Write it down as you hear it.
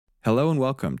Hello and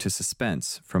welcome to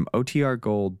Suspense from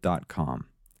OTRGold.com.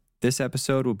 This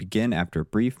episode will begin after a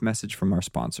brief message from our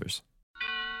sponsors.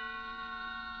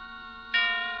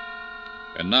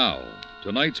 And now,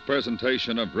 tonight's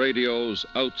presentation of radio's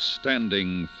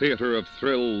outstanding theater of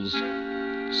thrills,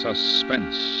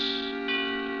 Suspense.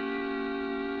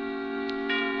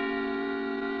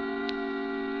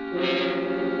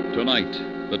 Tonight,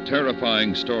 the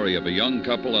terrifying story of a young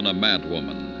couple and a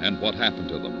madwoman and what happened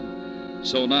to them.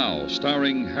 So now,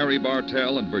 starring Harry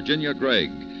Bartell and Virginia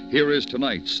Gregg, here is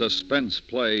tonight's suspense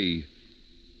play,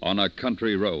 On a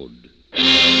Country Road.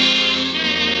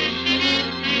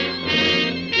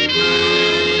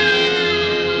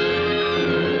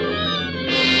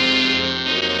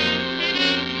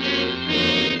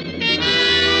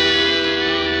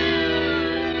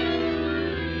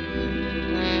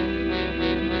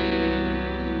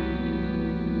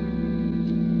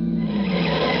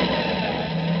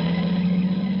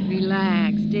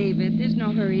 David, there's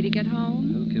no hurry to get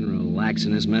home. Who can relax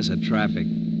in this mess of traffic?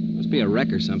 Must be a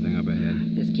wreck or something up ahead.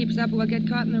 If this keeps up, we'll get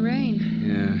caught in the rain.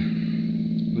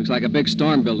 Yeah. Looks like a big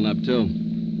storm building up, too.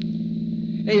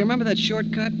 Hey, you remember that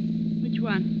shortcut? Which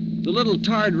one? The little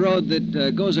tarred road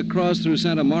that goes across through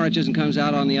Santa Moriches and comes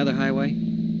out on the other highway?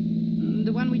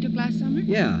 The one we took last summer?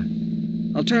 Yeah.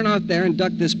 I'll turn off there and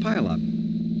duck this pileup.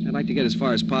 I'd like to get as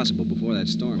far as possible before that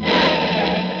storm.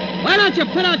 Why don't you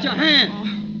put out your hand? Oh.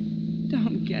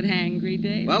 Don't get angry,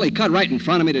 Dave. Well, he cut right in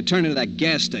front of me to turn into that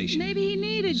gas station. Maybe he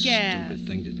needed gas. Stupid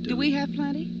thing to do. Do we have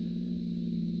plenty?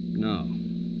 No.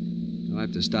 I'll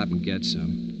have to stop and get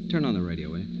some. Turn on the radio,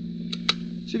 will you?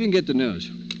 See if you can get the news.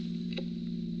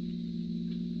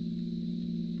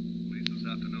 Police this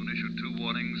afternoon issued 2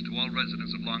 warnings to all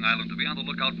residents of Long Island to be on the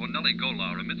lookout for Nellie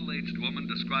Golar, a middle-aged woman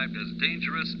described as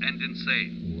dangerous and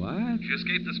insane. What? She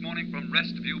escaped this morning from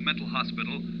Restview Mental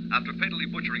Hospital after fatally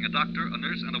butchering a doctor, a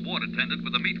nurse, and a ward attendant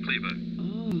with a meat cleaver.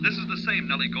 Oh. This is the same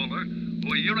Nellie Golar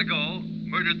who a year ago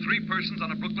murdered 3 persons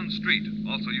on a Brooklyn street,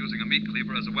 also using a meat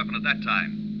cleaver as a weapon at that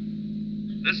time.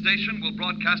 This station will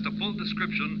broadcast a full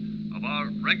description of our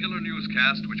regular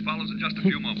newscast, which follows in just a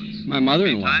few moments. My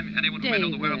mother-in-law. Meantime, anyone who may know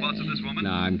the David. whereabouts of this woman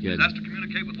No, I'm kidding. is asked to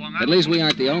communicate with Long Island. At least we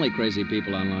aren't the only crazy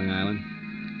people on Long Island.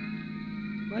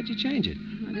 Why'd you change it?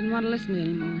 I didn't want to listen to it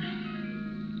anymore.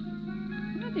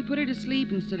 Why don't they put her to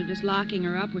sleep instead of just locking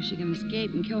her up where she can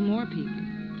escape and kill more people?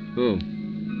 Who?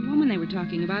 The woman they were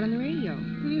talking about on the radio.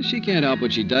 She can't help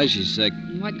what she does. She's sick.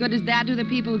 And what good does that do the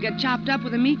people who get chopped up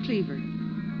with a meat cleaver?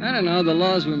 I don't know. The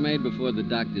laws were made before the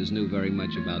doctors knew very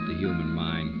much about the human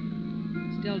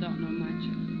mind. Still don't know much.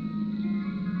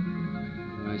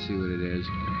 Oh, I see what it is.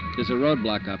 There's a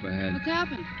roadblock up ahead. What's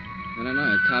happened? I don't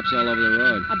know. Cops all over the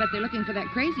road. I'll bet they're looking for that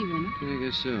crazy woman. I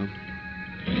guess so.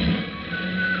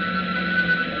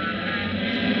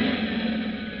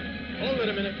 Hold it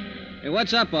a minute. Hey,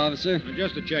 what's up, officer?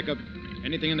 Just a checkup.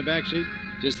 Anything in the back seat?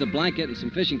 Just the blanket and some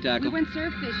fishing We tackle. went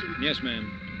surf fishing. Yes,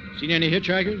 ma'am. Seen any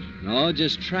hitchhikers? No,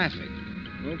 just traffic.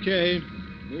 Okay.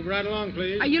 Move right along,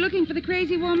 please. Are you looking for the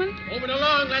crazy woman? Moving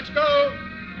along. Let's go.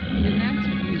 He didn't answer.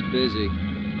 He's busy.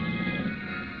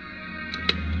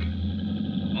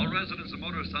 All residents and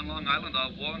motorists on Long Island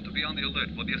are warned to be on the alert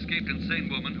for the escaped insane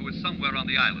woman who is somewhere on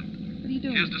the island. What are you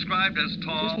doing? She is described as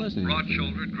tall, Just listening.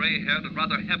 broad-shouldered, gray-haired, and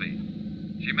rather heavy.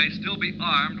 She may still be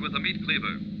armed with a meat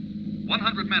cleaver.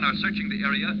 100 men are searching the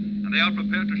area, and they are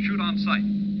prepared to shoot on sight.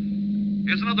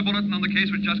 Here's another bulletin on the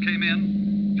case which just came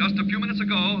in. Just a few minutes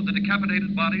ago, the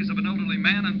decapitated bodies of an elderly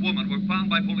man and woman were found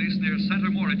by police near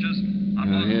Santa Moriches on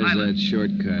Long Here's Island. that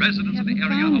shortcut. Residents of the Haven't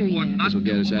area found her are warned yet. not This will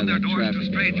to get us out open of their that doors to traffic.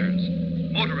 strangers.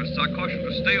 Motorists are cautioned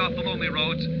to stay off the lonely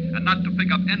roads and not to pick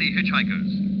up any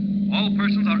hitchhikers. All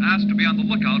persons are asked to be on the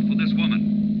lookout for this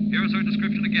woman. Here is her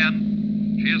description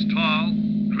again. She is tall,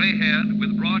 gray-haired,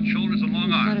 with broad shoulders and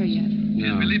long Got her arms. yet. She is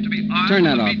No. believed to be armed Turn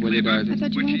that with a off, meat will you, cleaver, Dorothy? I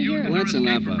thought you which she wanted to used hear in it. her Well, that's escape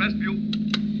enough from of it. Restview.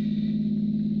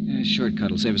 Yeah,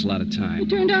 shortcut will save us a lot of You time.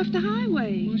 turned off the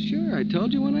highway. Well, sure. I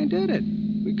told you when I did it.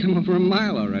 We've come over a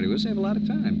mile already. We'll save a lot of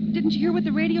time. Didn't you hear what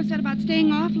the radio said about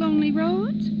staying off lonely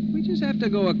roads? We just have to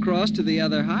go across to the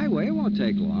other highway. It won't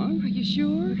take long. Are you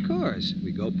sure? Of course.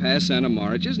 We go past Santa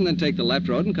Moriches and then take the left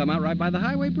road and come out right by the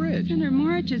highway bridge. Senator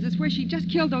Moriches is where she just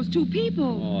killed those 2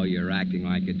 people. Oh, you're acting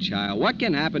like a child. What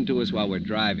can happen to us while we're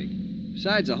driving?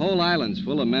 Besides, the whole island's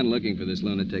full of men looking for this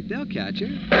lunatic. They'll catch her.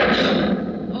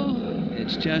 Oh,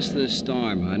 It's just the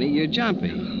storm, honey. You're jumpy.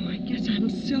 I guess I'm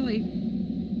silly.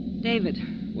 David,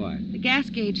 What? the gas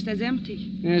gauge says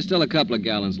empty. There's still a couple of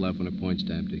gallons left when it points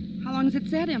to empty. How long has it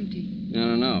said empty? I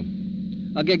don't know.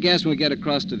 I'll get gas when we get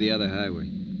across to the other highway.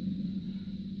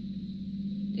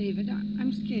 David,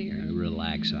 I'm scared.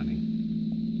 Relax, honey.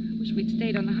 I wish we'd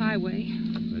stayed on the highway.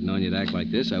 But I'd known you'd act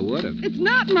like this, I would have. It's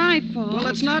not my fault. Well,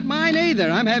 it's not mine either.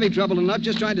 I'm having trouble enough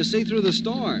just trying to see through the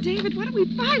storm. David, what are we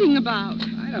fighting about?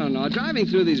 I don't know. Driving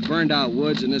through these burned-out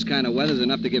woods in this kind of weather is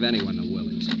enough to give anyone the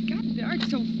willies. It got dark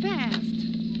so fast.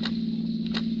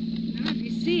 Now, if you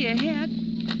see ahead,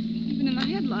 even in the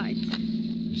headlights.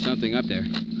 There's something up there.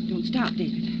 Don't stop,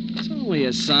 David. It's only a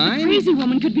The sign. crazy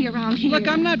woman could be around here. Look,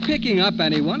 I'm not picking up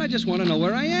anyone. I just want to know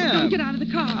where I am. Don't get out of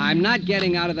the car. I'm not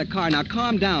getting out of the car. Now,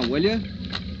 calm down, will you?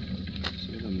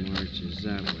 So the march is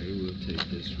that way. We'll take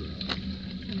this road.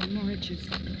 And the marches.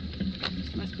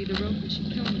 This must be the road where she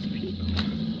killed those people.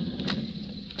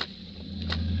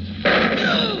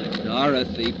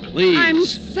 Dorothy, please. I'm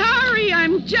sorry.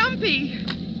 I'm jumpy.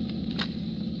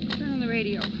 Turn on the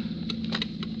radio.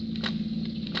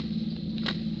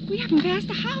 We haven't passed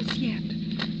the house yet.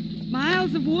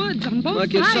 Miles of woods on both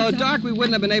Look, sides. it's so of- dark we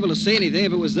wouldn't have been able to see anything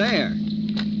if it was there.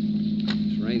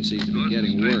 This rain seems to be Doors to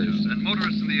getting strangers worse. and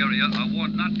motorists in the area are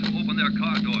warned not to open their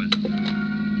car doors.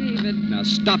 David, Now,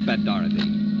 stop that, Dorothy.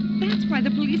 that's why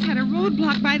the police had a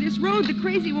roadblock by this road. The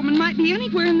crazy woman might be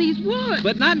anywhere in these woods.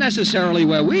 But not necessarily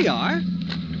where we are.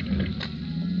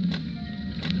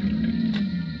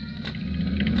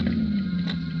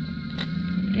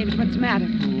 David, what's the matter?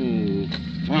 Oh,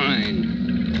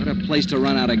 fine. What a place to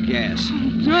run out of gas.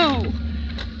 No.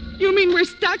 You mean we're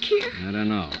stuck here? I don't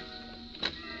know.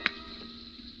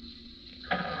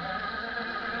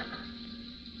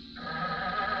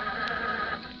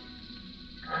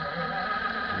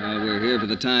 Well, we're here for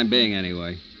the time being,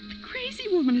 anyway. The crazy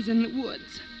woman is in the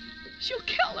woods. She'll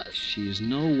kill us. She's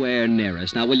nowhere near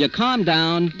us. Now, will you calm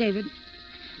down? David,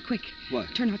 quick.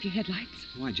 What? Turn off your headlights.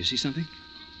 Why, did you see something?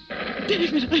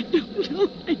 David, I don't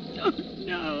know. I don't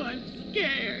know. I'm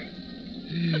scared.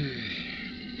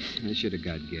 I should have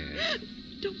got gas.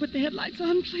 Don't put the headlights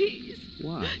on, please.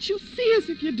 Why? She'll see us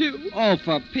if you do. Oh,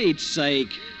 for Pete's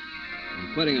sake.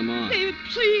 I'm putting them on. David,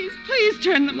 please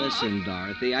turn them Listen,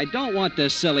 Dorothy, I don't want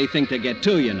this silly thing to get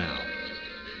to you now. off.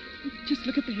 Just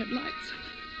look at the headlights.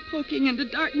 Poking into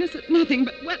darkness at nothing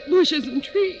but wet bushes and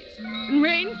trees. And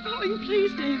rain falling.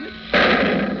 Please, David.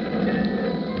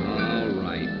 All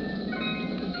right.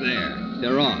 There.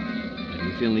 They're off. Do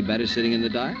you feel any better sitting in the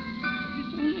dark?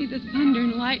 If only the thunder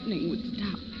and lightning would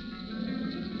stop.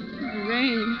 The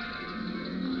rain.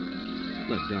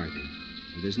 Look, Dorothy,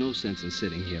 there's no sense in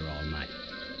sitting here all night.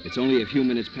 It's only a few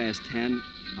minutes past 10.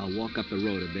 I'll walk up the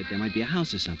road a bit. There might be a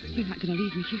house or something. You're not going to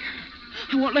leave me here.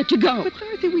 I won't let you go. But,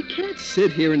 Dorothy, we can't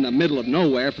sit here in the middle of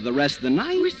nowhere for the rest of the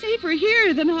night. We're safer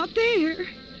here than out there.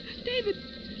 David,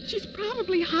 she's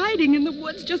probably hiding in the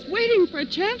woods just waiting for a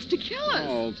chance to kill us.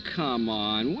 Oh, come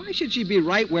on. Why should she be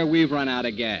right where we've run out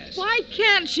of gas? Why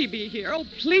can't she be here? Oh,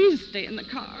 please stay in the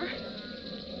car.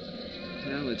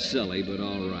 Well, it's silly, but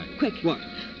all right. Quick. What?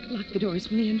 Lock the doors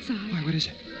from the inside. Why, what is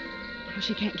it? Oh,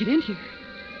 she can't get in here.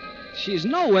 She's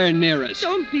nowhere near us.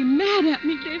 Don't be mad at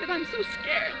me, David. I'm so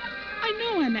scared. I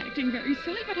know I'm acting very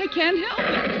silly, but I can't help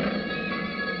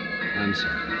it. I'm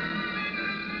sorry.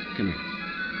 Come here.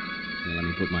 Here, let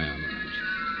me put my arm around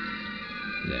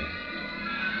you. There.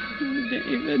 Oh,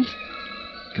 David.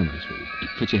 Come on, sweetie.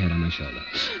 Put your head on my shoulder.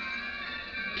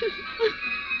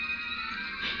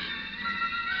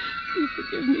 You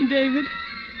forgive me, David.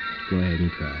 Go ahead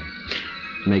and cry.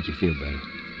 Make you feel better.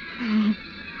 Oh,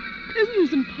 isn't there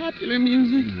some popular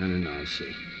music? I don't know. I'll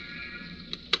see.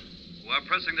 Who are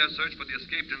pressing their search for the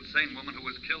escaped insane woman who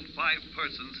has killed 5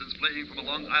 persons since fleeing from a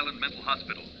Long Island mental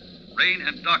hospital. Rain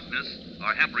and darkness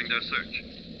are hampering their search.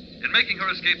 In making her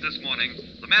escape this morning,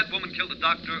 the mad woman killed a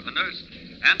doctor, a nurse,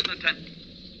 and an attendant.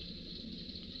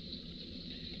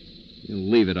 You'll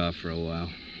leave it off for a while.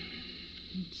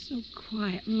 It's so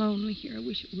quiet and lonely here. I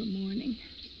wish it were morning.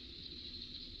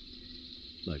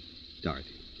 Look,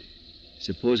 Dorothy.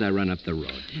 Suppose I run up the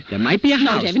road. There might be a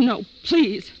No, house. David, no.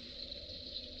 Please.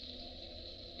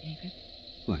 David.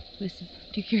 What? Listen.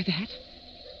 Do you hear that?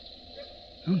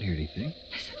 I don't hear anything.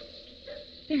 Listen.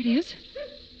 There it is.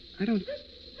 I don't...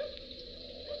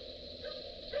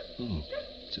 Oh,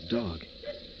 it's a dog.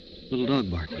 Little dog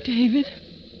barking. David.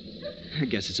 I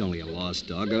guess it's only a lost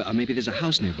dog. Or maybe there's a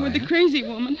house nearby. Or the huh? crazy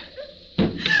woman.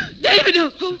 David,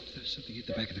 no. Oh, There's something at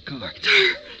the back of the car.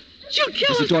 she'll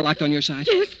kill Is the us. door locked on your side?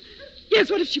 Yes. Yes,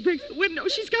 what if she breaks the window?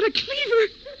 She's got a cleaver.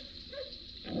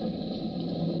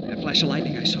 In a flash of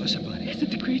lightning, I saw somebody. Is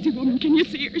it the crazy woman? Can you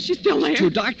see her? She's still there. Too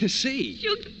dark to see.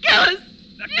 She'll kill us.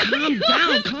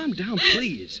 Calm down,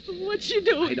 please. What's she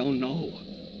doing? I don't know.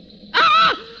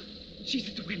 Ah! She's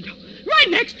at the window. Right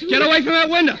next to Get her. away from that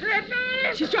window.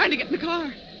 She's trying to get in the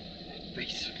car.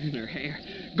 Face in her hair.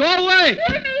 Go away!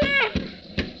 I'm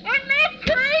not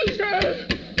crazy.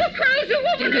 The crazy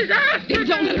woman is after me.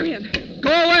 Don't let her in. Go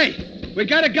Go away! We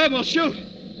got a gun, we'll shoot.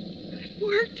 It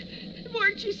worked. It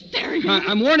worked. She's staring at me.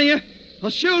 I'm warning you. I'll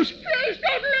shoot. Please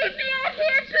don't leave me out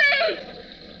here, please!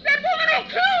 That woman will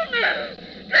kill me!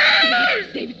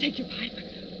 Please! David, take your pipe.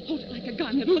 Hold it like a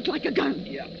gun. It'll look like a gun.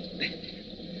 Yeah.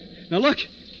 Now look.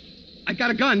 I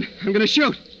got a gun. I'm going to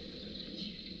shoot.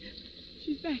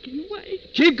 She's backing away.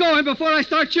 Keep going before I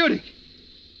start shooting.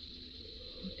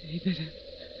 Oh, David.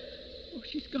 Oh,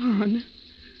 she's gone.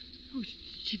 Oh,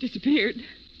 she disappeared.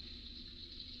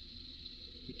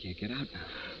 We can't get out now.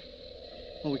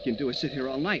 All we can do is sit here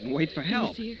all night and wait for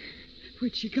help. See her.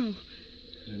 Where'd she go?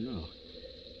 I don't know.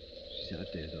 She's out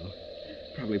there, though.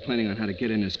 Probably planning on how to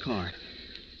get in his car.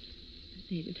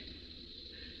 David,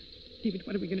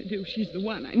 what are we going to do? She's the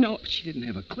one. I know. She didn't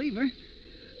have a cleaver.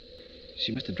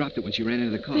 She must have dropped it when she ran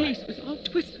into the car. Her face was all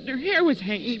twisted. Her hair was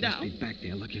hanging She down. must be back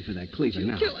there looking for that cleaver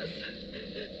now. She'll kill us.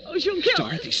 Oh, she'll kill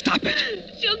us. Dorothy, stop it.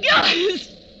 She'll kill us.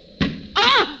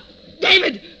 Ah!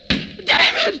 David!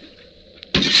 David!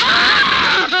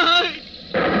 Ah!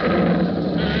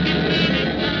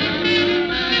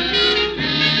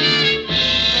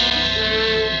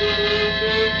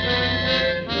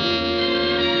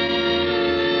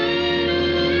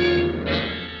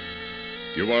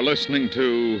 You are listening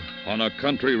to On a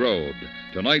Country Road,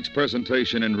 tonight's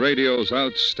presentation in radio's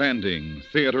outstanding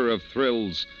theater of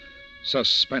thrills,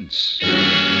 Suspense.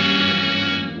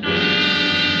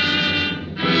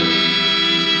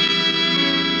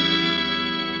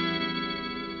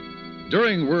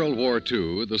 During World War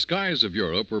II, the skies of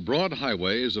Europe were broad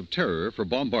highways of terror for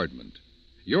bombardment.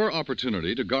 Your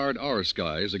opportunity to guard our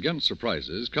skies against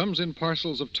surprises comes in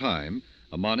parcels of time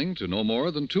amounting to no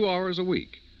more than 2 hours a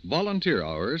week. Volunteer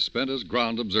hours spent as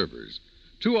ground observers.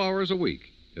 2 hours a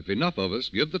week. If enough of us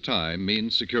give the time,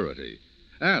 means security.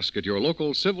 Ask at your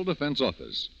local civil defense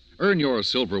office. Earn your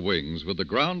silver wings with the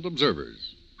ground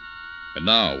observers. And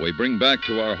now we bring back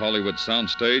to our Hollywood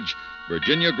soundstage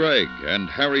Virginia Gregg and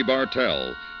Harry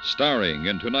Bartell, starring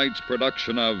in tonight's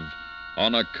production of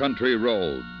On a Country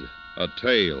Road, a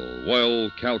tale well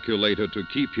calculated to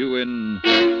keep you in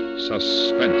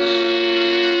suspense.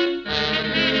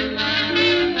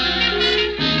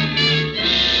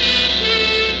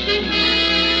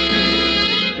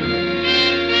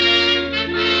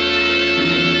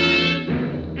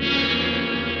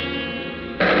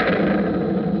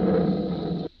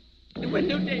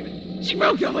 She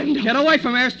broke the window. Get away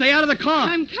from here. Stay out of the car.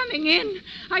 I'm coming in.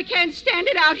 I can't stand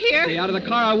it out here. Stay out of the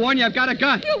car. I warn you, I've got a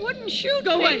gun. You wouldn't shoot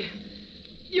Go me. away.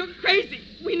 You're crazy.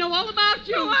 We know all about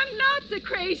you. No, I'm not the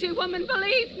crazy woman,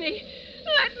 believe me.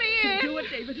 Let me in. Do it,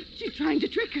 David. She's trying to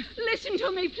trick us. Listen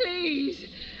to me, please.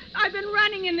 I've been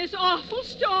running in this awful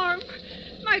storm.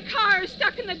 My car is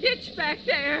stuck in the ditch back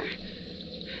there.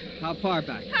 How far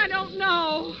back? I don't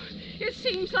know. It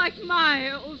seems like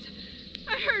miles.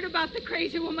 I heard about the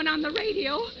crazy woman on the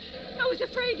radio. I was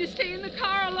afraid to stay in the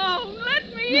car alone.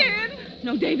 Let me in.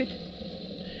 No, David.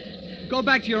 Go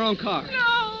back to your own car.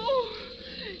 No.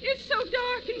 It's so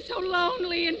dark and so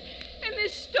lonely in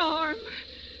this storm.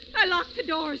 I locked the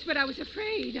doors, but I was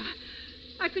afraid.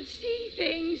 I could see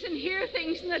things and hear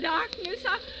things in the darkness.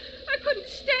 I couldn't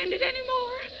stand it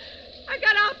anymore. I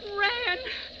got out and ran.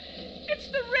 It's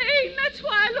the rain. That's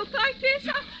why I look like this.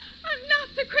 I'm not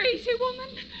the crazy woman.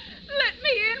 Let me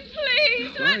in,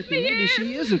 please. Let Dorothy, me maybe in.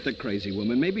 she isn't the crazy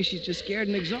woman. Maybe she's just scared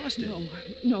and exhausted.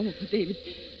 No, David.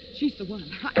 She's the one.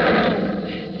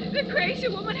 The crazy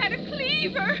woman had a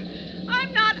cleaver.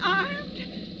 I'm not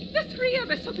armed. The three of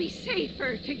us will be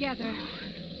safer together.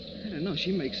 I don't know.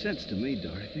 She makes sense to me,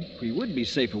 Dorothy. We would be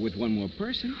safer with one more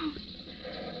person.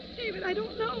 David, I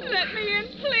don't know. Let me in,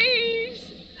 please.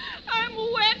 I'm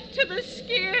wet to the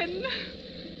skin.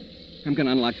 I'm going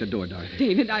to unlock the door, Dorothy.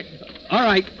 David, All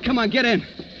right, come on, get in.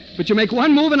 But you make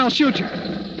one move and I'll shoot you.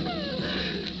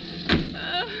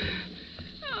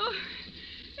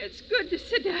 It's good to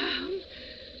sit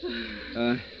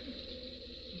down.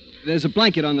 There's a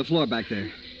blanket on the floor back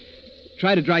there.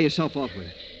 Try to dry yourself off with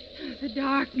it. The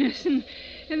darkness and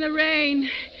the rain.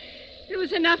 It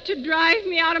was enough to drive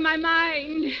me out of my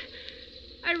mind.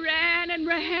 I ran and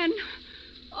ran.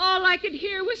 All I could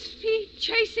hear was feet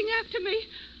chasing after me,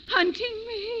 hunting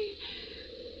me.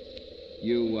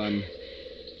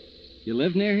 You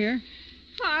live near here?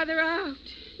 Farther out,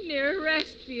 near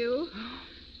Restview.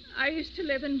 I used to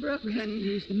live in Brooklyn.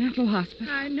 Rescue's the mental hospital.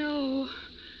 I know.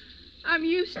 I'm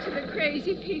used to the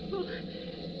crazy people,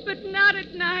 but not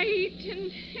at night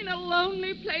and in a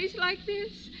lonely place like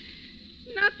this.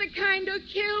 Not the kind who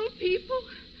kill people.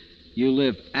 You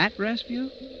live at Restview?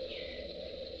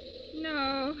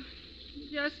 No,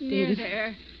 just near David,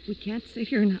 there. We can't sit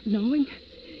here not knowing.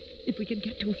 If we could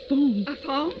get to a phone. A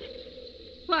phone?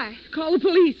 Why? Call the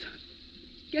police.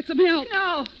 Get some help.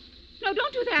 No. No,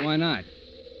 don't do that. Why not?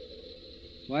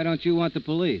 Why don't you want the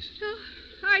police? Oh,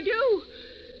 I do.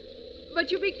 But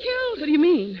you'll be killed. What do you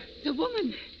mean? The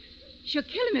woman. She'll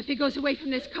kill him if he goes away from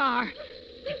this car.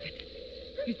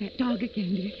 There's that dog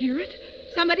again. Do you hear it?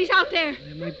 Somebody's out there.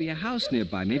 There might be a house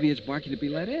nearby. Maybe it's barking to be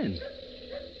let in.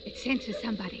 It senses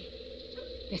somebody.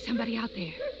 There's somebody out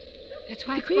there. That's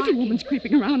why The it's crazy barking. woman's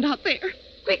creeping around out there.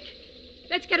 Quick.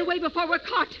 Let's get away before we're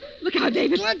caught. Look out,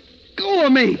 David. Let go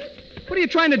of me! What are you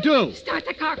trying to do? Start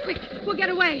the car quick. We'll get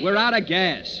away. We're out of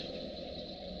gas.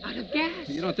 Out of gas.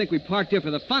 You don't think we parked here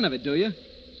for the fun of it, do you?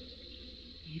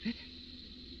 David.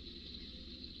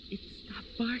 It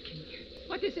stopped barking.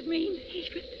 What does it mean?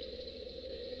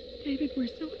 David, we're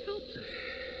so helpless.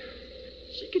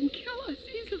 She can kill us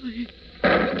easily.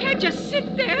 You can't just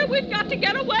sit there. We've got to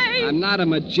get away. I'm not a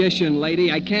magician,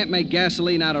 lady. I can't make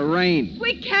gasoline out of rain.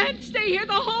 We can't stay here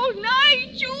the whole night.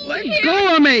 You Let hear?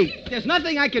 go of me! There's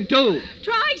nothing I can do.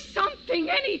 Try something,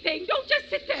 anything. Don't just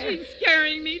sit there. She's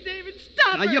scaring me, David.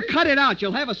 Stop Now, her. you cut it out.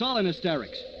 You'll have us all in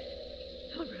hysterics.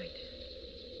 All right.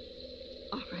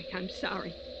 All right, I'm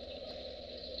sorry.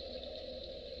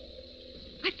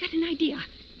 I've got an idea.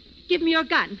 Give me your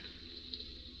gun.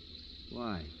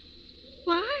 Why?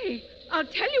 Why? I'll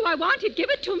tell you I want it. Give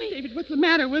it to me. David, what's the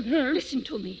matter with her? Listen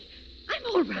to me. I'm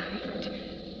all right.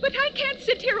 But I can't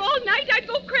sit here all night. I'd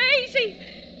go crazy.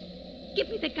 Give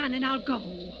me the gun and I'll go.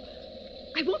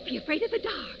 I won't be afraid of the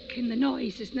dark and the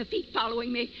noises and the feet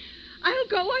following me. I'll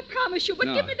go, I promise you, but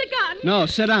No. give me the gun. No,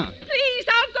 sit down. Please,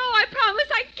 I'll go, I promise.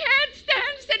 I can't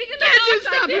stand sitting in the Can't you dark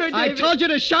like stop this. her, I David? told you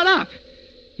to shut up.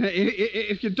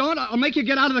 If you don't, I'll make you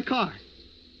get out of the car.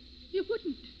 You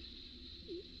wouldn't.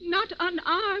 Not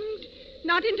unarmed.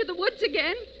 Not into the woods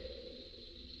again.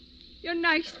 You're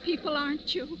nice people,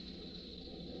 aren't you?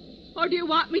 Or do you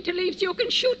want me to leave so you can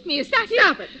shoot me? Is that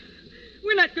Stop it.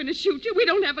 We're not going to shoot you. We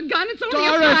don't have a gun. It's only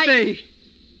a pipe. Dorothy!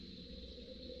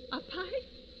 A pipe?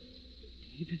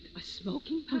 David. A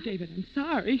smoking Oh, pipe? David, I'm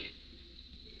sorry.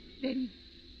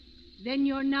 Then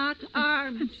you're not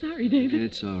armed. I'm sorry, David.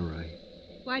 It's all right.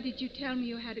 Why did you tell me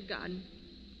you had a gun?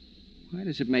 Why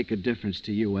does it make a difference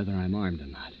to you whether I'm armed or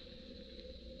not?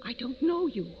 I don't know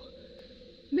you.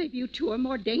 Maybe you two are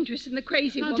more dangerous than the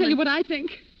crazy woman. I'll tell you what I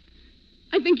think.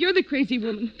 I think you're the crazy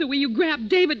woman. The way you grabbed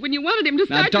David when you wanted him to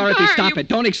Now, start Dorothy, the car. stop it.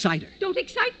 Don't excite her. Don't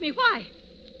excite me. Why?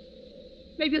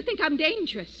 Maybe you think I'm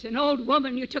dangerous. An old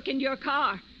woman you took into your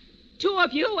car. Two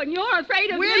of you, and you're afraid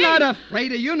of me. We're not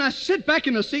afraid of you. Now, sit back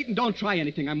in the seat and don't try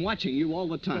anything. I'm watching you all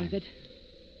the time. David,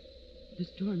 the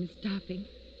storm is stopping.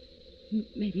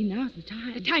 Maybe now's the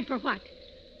time. The time for what?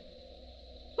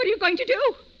 What are you going to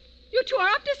do? You two are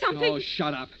up to something. Oh,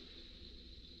 shut up.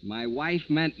 My wife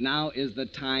meant now is the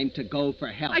time to go for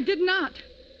help. I did not.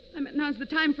 I meant now's the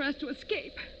time for us to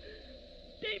escape.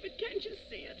 David, can't you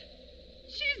see it?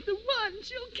 She's the one.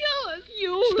 She'll kill us.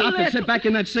 You Stop little... it. Sit back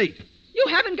in that seat. You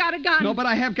haven't got a gun. No, but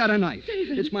I have got a knife.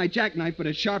 David. It's my jackknife, but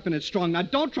it's sharp and it's strong. Now,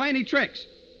 don't try any tricks.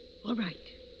 All right.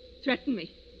 Threaten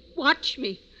me. Watch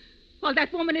me. While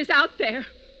that woman is out there.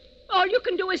 All you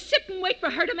can do is sit and wait for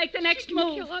her to make the next She can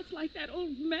move. kill us like that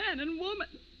old man and woman.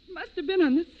 Must have been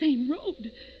on the same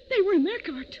road. They were in their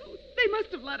car, too. They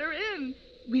must have let her in.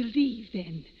 We'll leave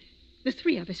then. The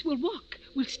three of us will walk.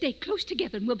 We'll stay close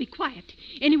together and we'll be quiet.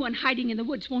 Anyone hiding in the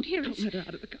woods won't hear Don't us. let her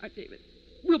out of the car, David.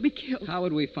 We'll be killed. How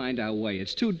would we find our way?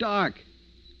 It's too dark.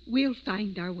 We'll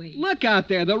find our way. Look out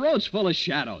there. The road's full of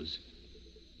shadows.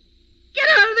 Get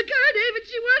out of the car, David.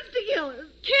 She wants to kill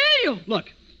us. Kill you!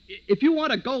 Look, if you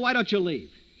want to go, why don't you leave?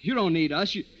 You don't need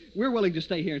us. We're willing to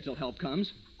stay here until help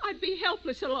comes. I'd be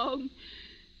helpless alone.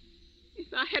 If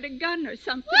I had a gun or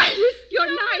something. What? Your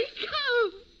Nobody knife.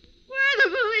 Come. We're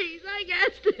the police. I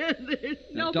can't stand this.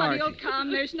 Now, Nobody will Dorothy.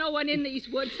 come. There's no one in these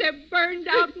woods. They're burned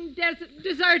out and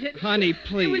deserted. Honey, It was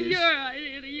please. your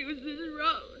idea to use this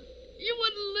road. You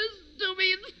wouldn't listen to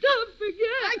me and stop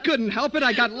again. I couldn't help it.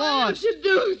 I got lost. You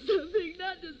do something,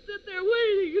 not just sit there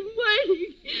waiting and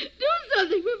waiting. Do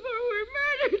something before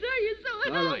we're murdered. Are you so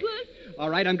All right. helpless? All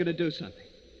right, I'm going to do something.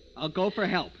 I'll go for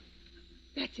help.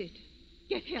 That's it.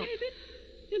 Get help. David,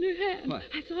 in her hand. What?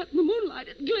 I saw it in the moonlight.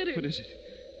 It glittered. What is it?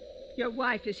 Your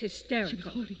wife is She was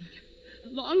hysterical. holding it.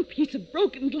 A long piece of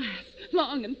broken glass,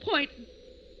 long and pointed.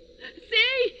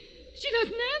 See? She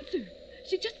doesn't answer.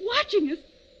 She's just watching us.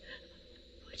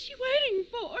 What's she waiting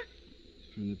for?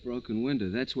 From the broken window.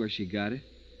 That's where she got it.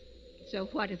 So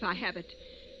what if I have it?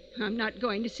 I'm not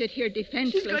going to sit here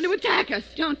defenseless. She's going to attack us.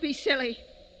 Don't be silly.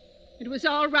 It was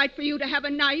all right for you to have a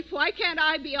knife. Why can't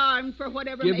I be armed for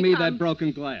whatever Give may me come? that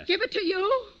broken glass. Give it to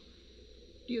you?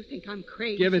 Do you think I'm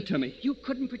crazy? Give it to me. You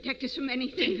couldn't protect us from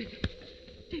anything.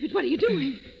 David, what are you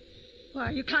doing? Why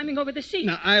are you climbing over the seat?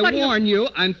 Now, I What are warn you,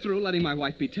 I'm through letting my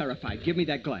wife be terrified. Give me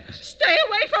that glass. Stay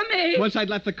away from me! Once I'd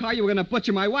left the car, you were going to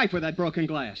butcher my wife with that broken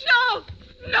glass. No!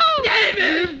 No!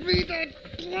 David! Give me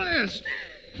that glass.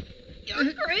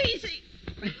 You're crazy.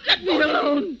 Let me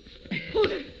alone.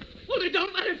 Hold it. Hold it.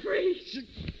 Don't let it free. She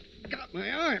got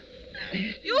my arm.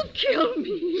 You'll kill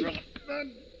me. Drop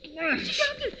the glass. She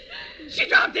dropped it. She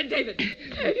dropped it, David.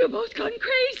 Have you both gone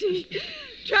crazy?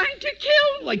 Trying to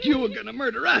kill me. Like you were going to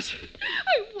murder us.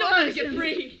 I want to get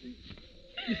free.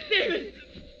 David,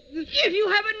 if you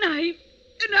have a knife,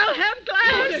 and I'll have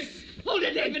glass. Hold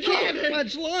it, David. Hold it.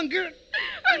 Much longer.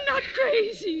 I'm not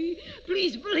crazy.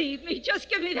 Please believe me. Just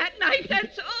give me that knife,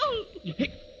 that's all.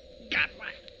 Got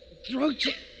my throat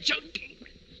choking.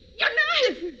 Your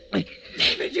knife!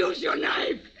 David, use your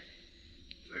knife.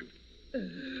 You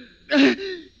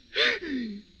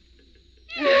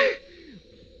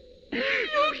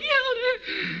killed her.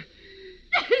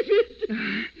 David,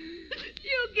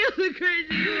 you killed the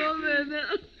crazy woman.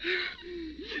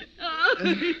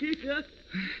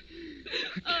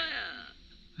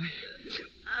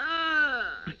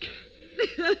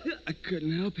 I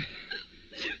couldn't help it.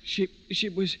 She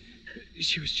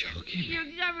was choking. You're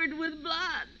covered with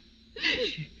blood.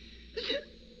 She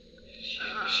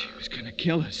was going to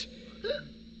kill us.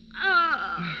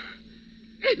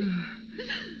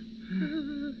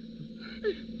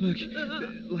 Look,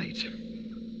 the lights.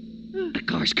 The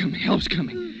car's coming. Help's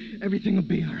coming. Everything will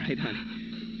be all right, honey.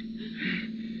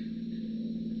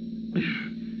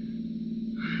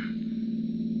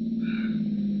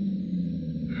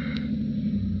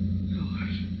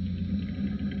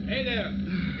 Hey there.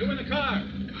 You in the car.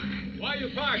 Why are you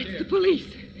parked here? It's the police.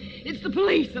 It's the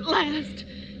police at last.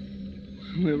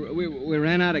 We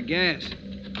ran out of gas.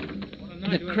 What a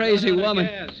night to have crazy run out of woman.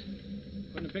 gas.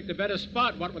 Couldn't have picked a better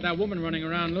spot, what with that woman running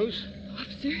around loose.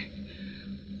 Officer,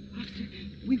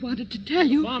 we wanted to tell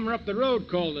you. Farmer up the road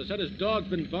called us. Said his dog's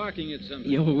been barking at something.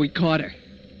 Yeah, well, we caught her.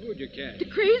 Who'd you catch? The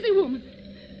crazy woman.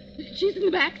 She's in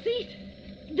the back seat.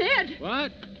 Dead.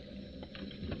 What?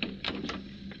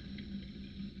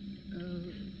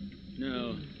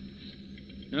 No.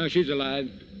 No, she's alive.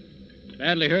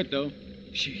 Badly hurt, though.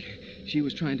 She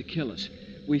was trying to kill us.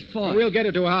 We fought. Well, we'll get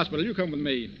her to a hospital. You come with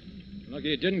me.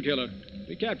 Lucky it didn't kill her.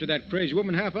 We captured that crazy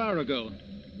woman half hour ago.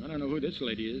 I don't know who this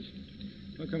lady is.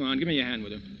 Well, come on, give me your hand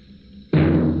with her.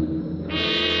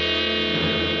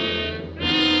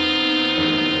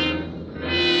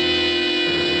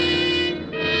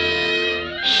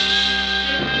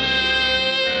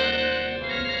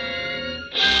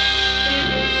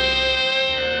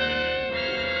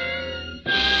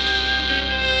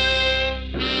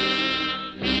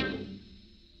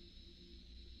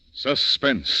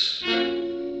 Suspense,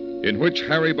 in which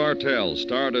Harry Bartell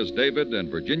starred as David and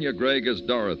Virginia Gregg as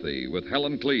Dorothy, with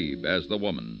Helen Cleve as the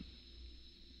woman.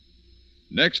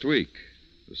 Next week,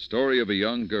 the story of a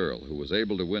young girl who was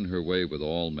able to win her way with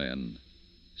all men,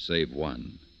 save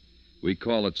one. We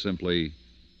call it simply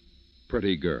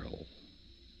Pretty Girl.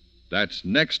 That's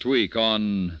next week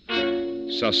on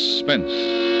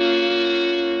Suspense.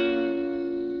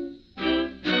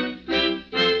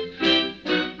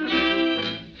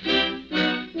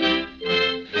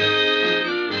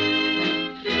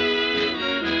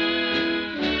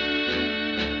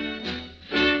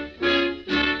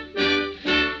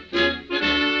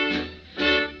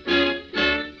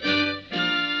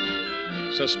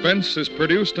 Suspense is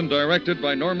produced and directed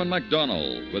by Norman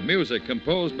MacDonald, with music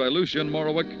composed by Lucien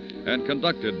Morawick and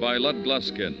conducted by Lud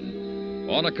Gluskin.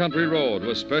 On a Country Road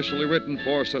was specially written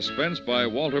for Suspense by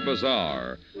Walter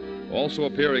Bazar. Also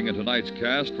appearing in tonight's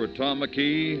cast were Tom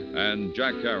McKee and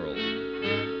Jack Carroll.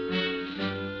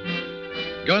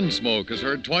 Gunsmoke is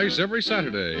heard twice every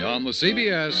Saturday on the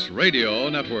CBS Radio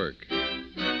Network.